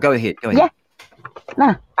 Oh, go ahead. Yeah.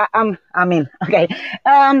 No, I'm in. Okay.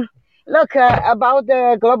 Look, about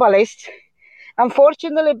the globalists,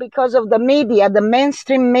 unfortunately, because of the media, the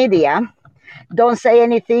mainstream media, don't say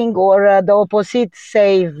anything, or the opposite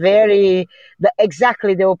say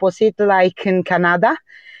exactly the opposite, like in Canada.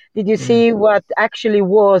 Did you see what actually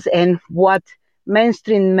was and what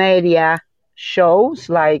mainstream media shows,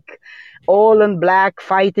 like all in black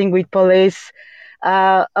fighting with police?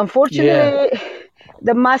 Unfortunately,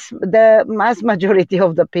 the mass majority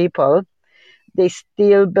of the people, they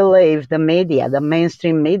still believe the media, the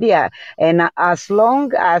mainstream media. And as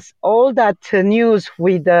long as all that news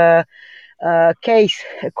with the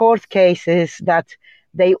court cases that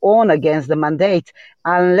they own against the mandate,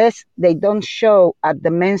 unless they don't show at the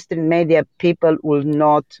mainstream media, people will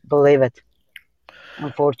not believe it,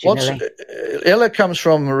 unfortunately. Ella comes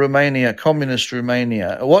from Romania, communist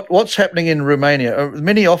Romania. What's happening in Romania?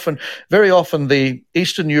 Very often the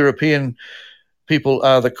Eastern European people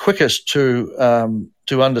are the quickest to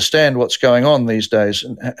understand what's going on these days.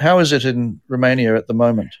 How is it in Romania at the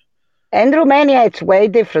moment? In Romania, it's way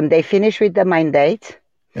different. They finished with the mandate.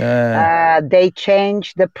 They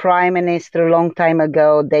changed the prime minister a long time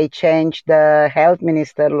ago. They changed the health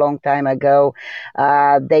minister a long time ago.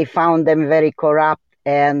 They found them very corrupt,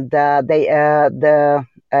 and the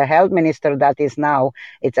health minister that is now,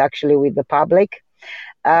 it's actually with the public.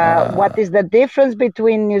 What is the difference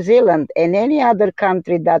between New Zealand and any other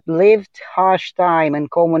country that lived harsh time in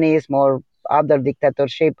communism or other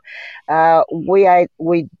dictatorship?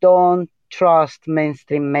 We don't trust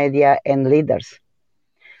mainstream media and leaders.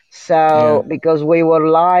 So because we were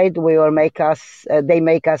lied, they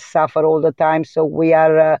make us suffer all the time. So we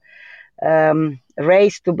are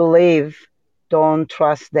raised to believe, don't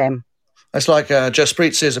trust them. That's like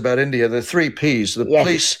Jaspreet says about India, the 3 Ps, the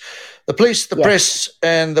police, the press,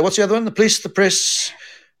 and what's the other one? The police, the press.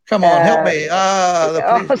 Come on, help me. The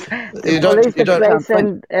police.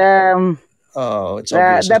 It's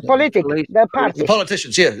obvious. The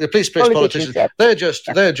politicians, the police, press, politicians. Yeah.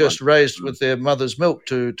 They're just raised with their mother's milk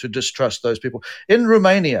to distrust those people. In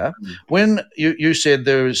Romania, when you said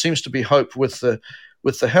there seems to be hope with the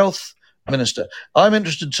health minister, I'm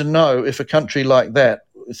interested to know if a country like that,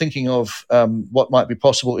 thinking of what might be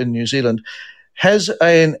possible in New Zealand, has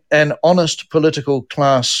an honest political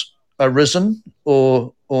class arisen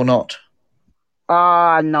or not?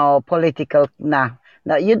 No,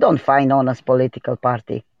 No, you don't find honest political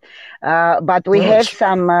party. But we have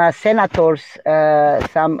some senators,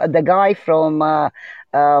 the guy from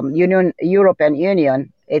European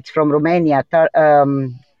Union, it's from Romania,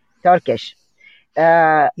 Turkish.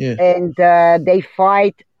 and they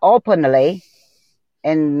fight openly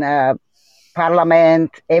in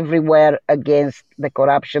parliament everywhere against the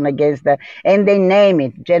corruption, and they name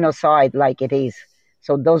it genocide like it is.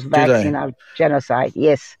 So those vaccines are genocide,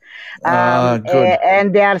 yes. Good.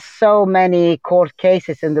 And there are so many court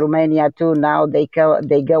cases in Romania too. Now they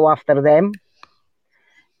go after them.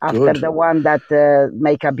 After the one that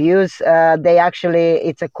make abuse,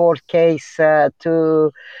 it's a court case about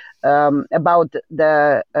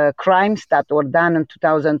the crimes that were done in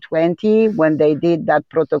 2020 when they did that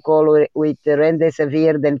protocol with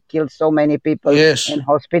remdesivir, then killed so many people in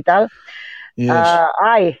hospital. Yes.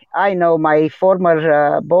 I know my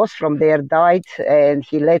former boss from there died, and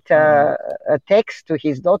he let a text to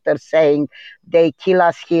his daughter saying, "They kill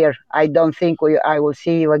us here. I don't think I will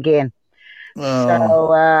see you again." So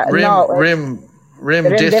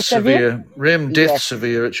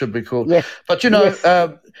remdesivir, it should be called. Yes. But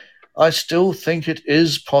I still think it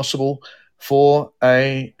is possible for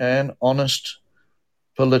an honest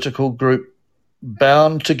political group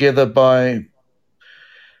bound together by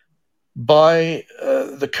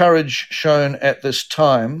the courage shown at this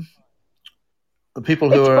time, the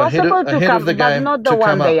people who are ahead of the game, not the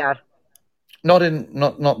one they are.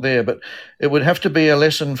 Not there, but it would have to be a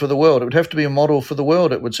lesson for the world. It would have to be a model for the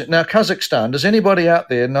world, it would say. Now, Kazakhstan, does anybody out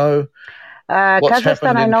there know what's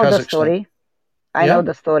happened in Kazakhstan? The story. I know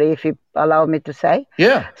the story, if you allow me to say.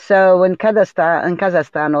 Yeah. So in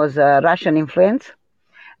Kazakhstan was Russian influence.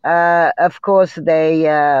 Of course,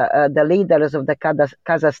 the leaders of the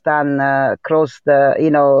Kazakhstan crossed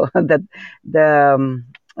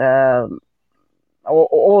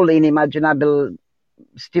all inimaginable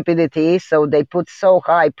stupidity. So they put so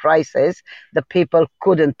high prices the people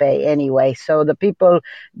couldn't pay anyway. So the people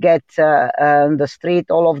get on the street,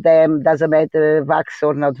 all of them, doesn't matter vax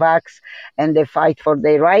or not vax, and they fight for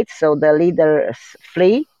their rights. So the leaders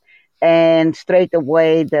flee. And straight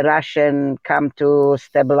away, the Russian come to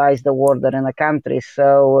stabilize the order in the country.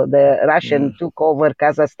 So the Russian took over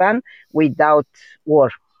Kazakhstan without war.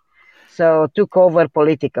 So took over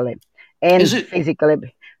politically and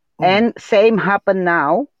physically. And same happen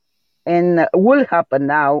now and will happen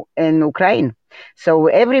now in Ukraine. So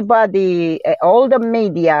everybody, all the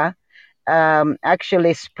media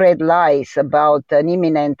actually spread lies about an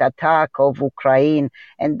imminent attack of Ukraine,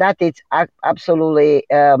 and that is absolutely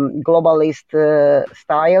globalist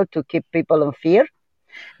style to keep people in fear,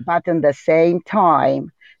 but at the same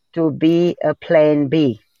time to be a plan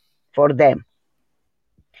B for them.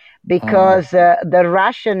 Because the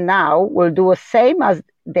Russian now will do the same as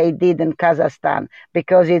they did in Kazakhstan,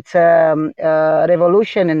 because it's a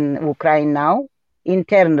revolution in Ukraine now,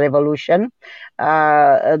 intern revolution.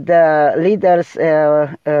 The leaders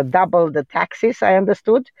doubled the taxes, I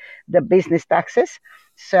understood, the business taxes.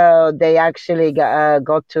 So they actually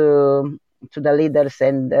got to the leaders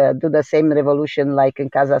and do the same revolution like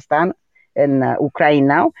in Kazakhstan and Ukraine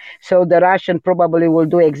now. So the Russian probably will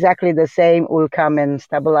do exactly the same, will come and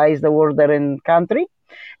stabilize the order in country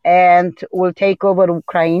and will take over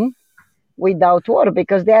Ukraine without war,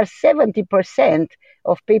 because they are 70%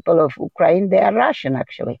 of people of Ukraine, they are Russian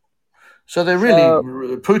actually. So they're really,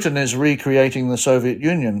 Putin is recreating the Soviet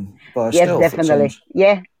Union by stealth. Yes, definitely.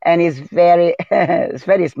 Yeah, and he's very, it's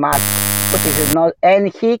very smart. Putin is not, and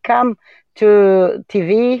he come to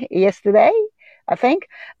TV yesterday, I think,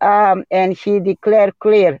 and he declared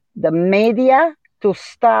clear the media to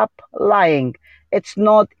stop lying. It's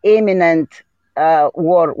not imminent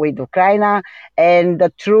war with Ukraine, and the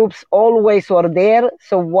troops always were there.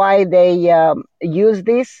 So why they use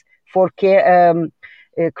this for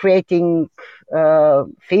creating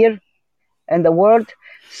fear in the world?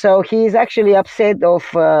 So he is actually upset of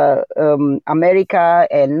America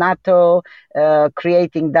and NATO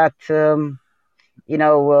creating that, the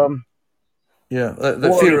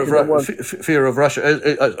fear of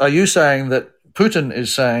Russia. Are you saying that Putin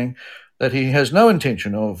is saying that he has no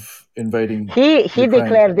intention of invading He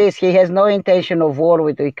declared this. He has no intention of war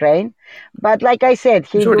with Ukraine. But like I said,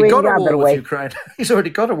 he's doing the other way. He's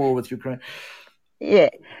already got a war with Ukraine. Yeah.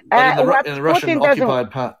 In the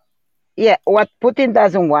Russian-occupied part. Yeah, what Putin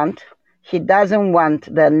doesn't want, he doesn't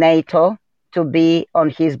want the NATO to be on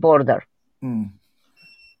his border.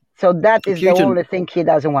 So that is the only thing he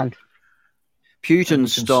doesn't want. Putin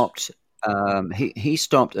stopped. He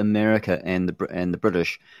stopped America and the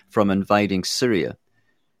British from invading Syria,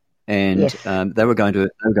 and they were going to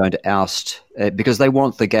oust because they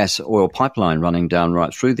want the gas oil pipeline running down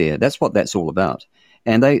right through there. That's what that's all about.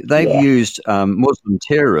 And they've Yeah. used Muslim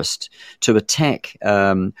terrorists to attack.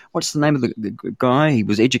 What's the name of the guy? He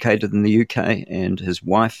was educated in the UK, and his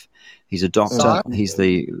wife. He's a doctor. He's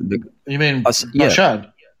the You mean yeah.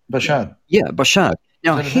 Bashar? Bashar. Yeah, Bashar.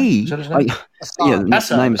 Now Is that his name? yeah,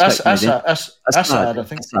 the name is Assad, I think. Assad,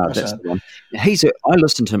 that's the one. I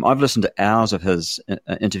listened to him. I've listened to hours of his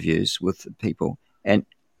interviews with people, and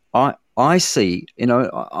I see.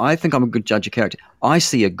 I think I'm a good judge of character. I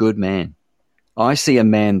see a good man. I see a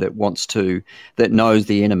man that knows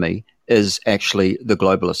the enemy is actually the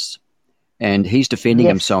globalists, and he's defending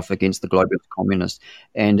himself against the globalist communists.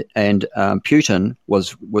 And Putin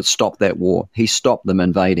would stop that war. He stopped them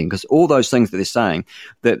invading, because all those things that they're saying,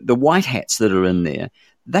 that the white hats that are in there,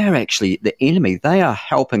 they're actually the enemy. They are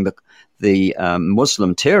helping the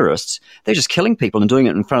Muslim terrorists. They're just killing people and doing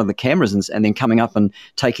it in front of the cameras, and then coming up and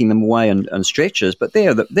taking them away in stretchers. But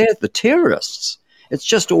they're the terrorists. It's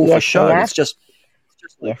just all for show. It's just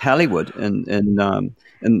like Hollywood and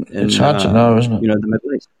it's hard to know, isn't it? The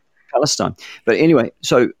Middle East, Palestine. But anyway,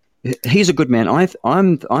 so he's a good man.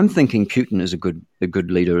 I'm thinking Putin is a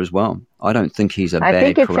good leader as well. I don't think he's a bad. I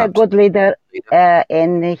think it's a good leader,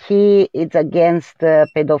 and he is against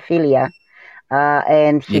pedophilia,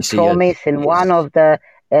 and he promised in one of the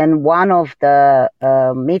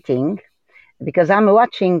meeting, because I'm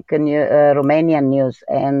watching Romanian news,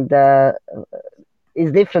 and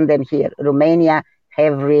it's different than here. Romania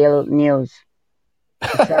have real news.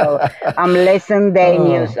 So I'm listening their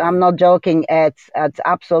news. I'm not joking. It's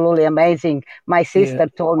absolutely amazing. My sister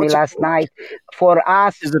told me last night, for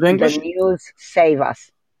us, the news save us.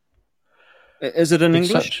 Is it in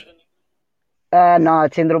English? No,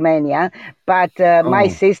 it's in Romania. But my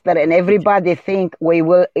sister and everybody think we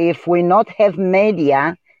will, if we not have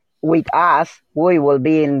media with us, we will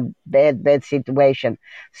be in bad situation.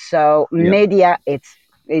 So media, it's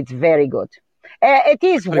very good. It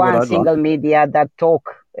is one single media that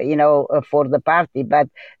talk, for the party, but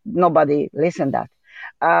nobody listen that.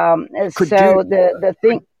 The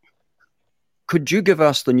thing. Could you give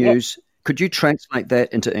us the news? Yeah. Could you translate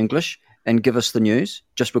that into English and give us the news?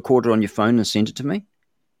 Just record it on your phone and send it to me.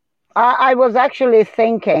 I was actually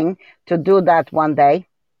thinking to do that one day.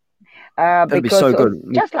 That'd because be so good.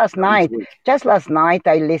 Just last night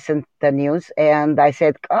I listened to the news, and I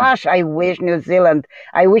said, gosh, I wish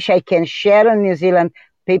I can share in New Zealand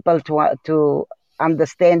people to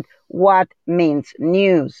understand what means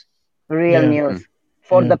news, real news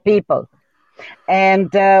for the people.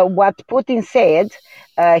 And what Putin said,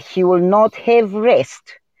 he will not have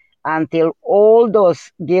rest until all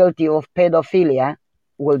those guilty of pedophilia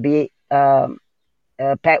will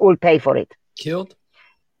pay for it. Killed?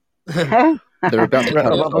 They're about to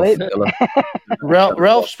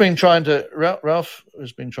Ralph has been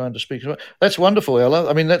trying to speak. That's wonderful, Ella.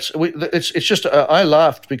 I mean, it's just I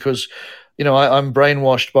laughed because I'm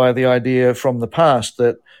brainwashed by the idea from the past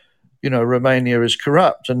that Romania is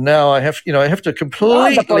corrupt, and now I have to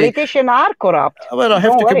completely. The politicians are corrupt. Well, I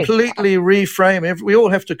have to completely reframe. We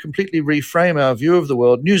all have to completely reframe our view of the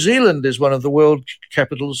world. New Zealand is one of the world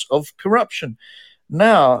capitals of corruption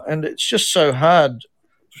now, and it's just so hard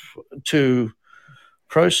to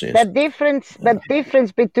process. The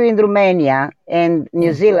difference between Romania and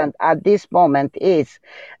New Zealand at this moment is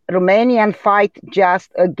Romanian fight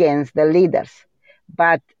just against the leaders,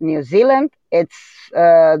 but New Zealand, it's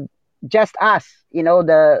just us,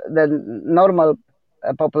 the normal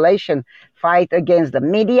population fight against the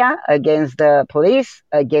media, against the police,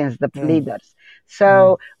 against the leaders.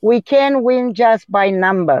 So we can win just by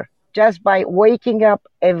number, just by waking up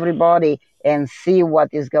everybody and see what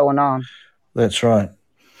is going on. That's right.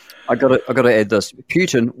 I got to add this.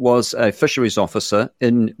 Putin was a fisheries officer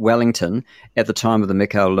in Wellington at the time of the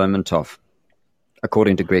Mikhail Lermontov,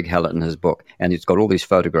 according to Greg Hallett in his book, and he's got all these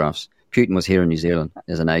photographs. Putin was here in New Zealand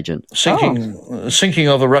as an agent. Sinking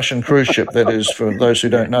of a Russian cruise ship, that is, for those who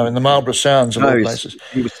don't know, in the Marlborough Sounds of all places.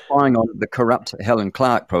 He was spying on the corrupt Helen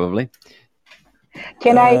Clark, probably.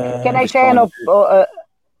 Can I say a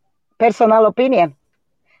personal opinion?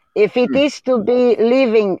 If it is to be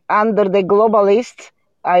living under the globalists,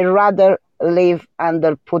 I'd rather live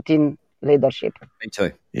under Putin leadership. Me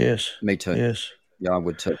too. Yes. Me too. Yes. Yeah, I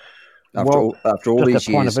would too. After all these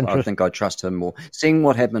years, I think I trust him more. Seeing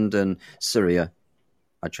what happened in Syria,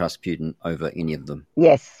 I trust Putin over any of them.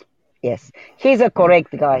 Yes. He's a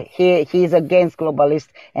correct guy. He's against globalists,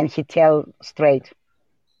 and he tells straight.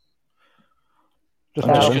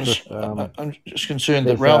 I'm just concerned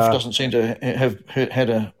that Ralph doesn't seem to have had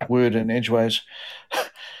a word in Edgeways.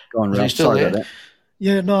 Go on, Ralph. Is he still there?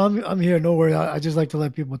 Yeah, no, I'm here. No worry. I just like to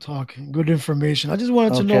let people talk. Good information. I just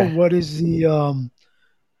wanted to know what is the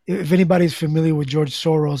if anybody's familiar with George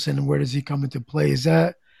Soros and where does he come into play, does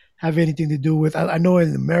that have anything to do with? I know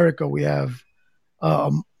in America we have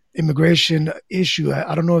immigration issue.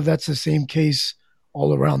 I don't know if that's the same case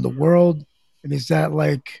all around the world, and is that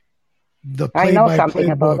like the I know play-by-play something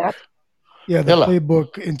about book? that. Yeah, the Hilla.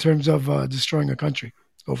 playbook in terms of destroying a country.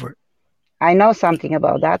 Go for it. I know something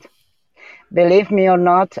about that. Believe me or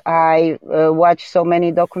not, I watch so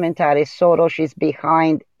many documentaries. Soros is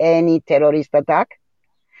behind any terrorist attack.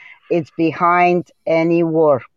 It's behind any war.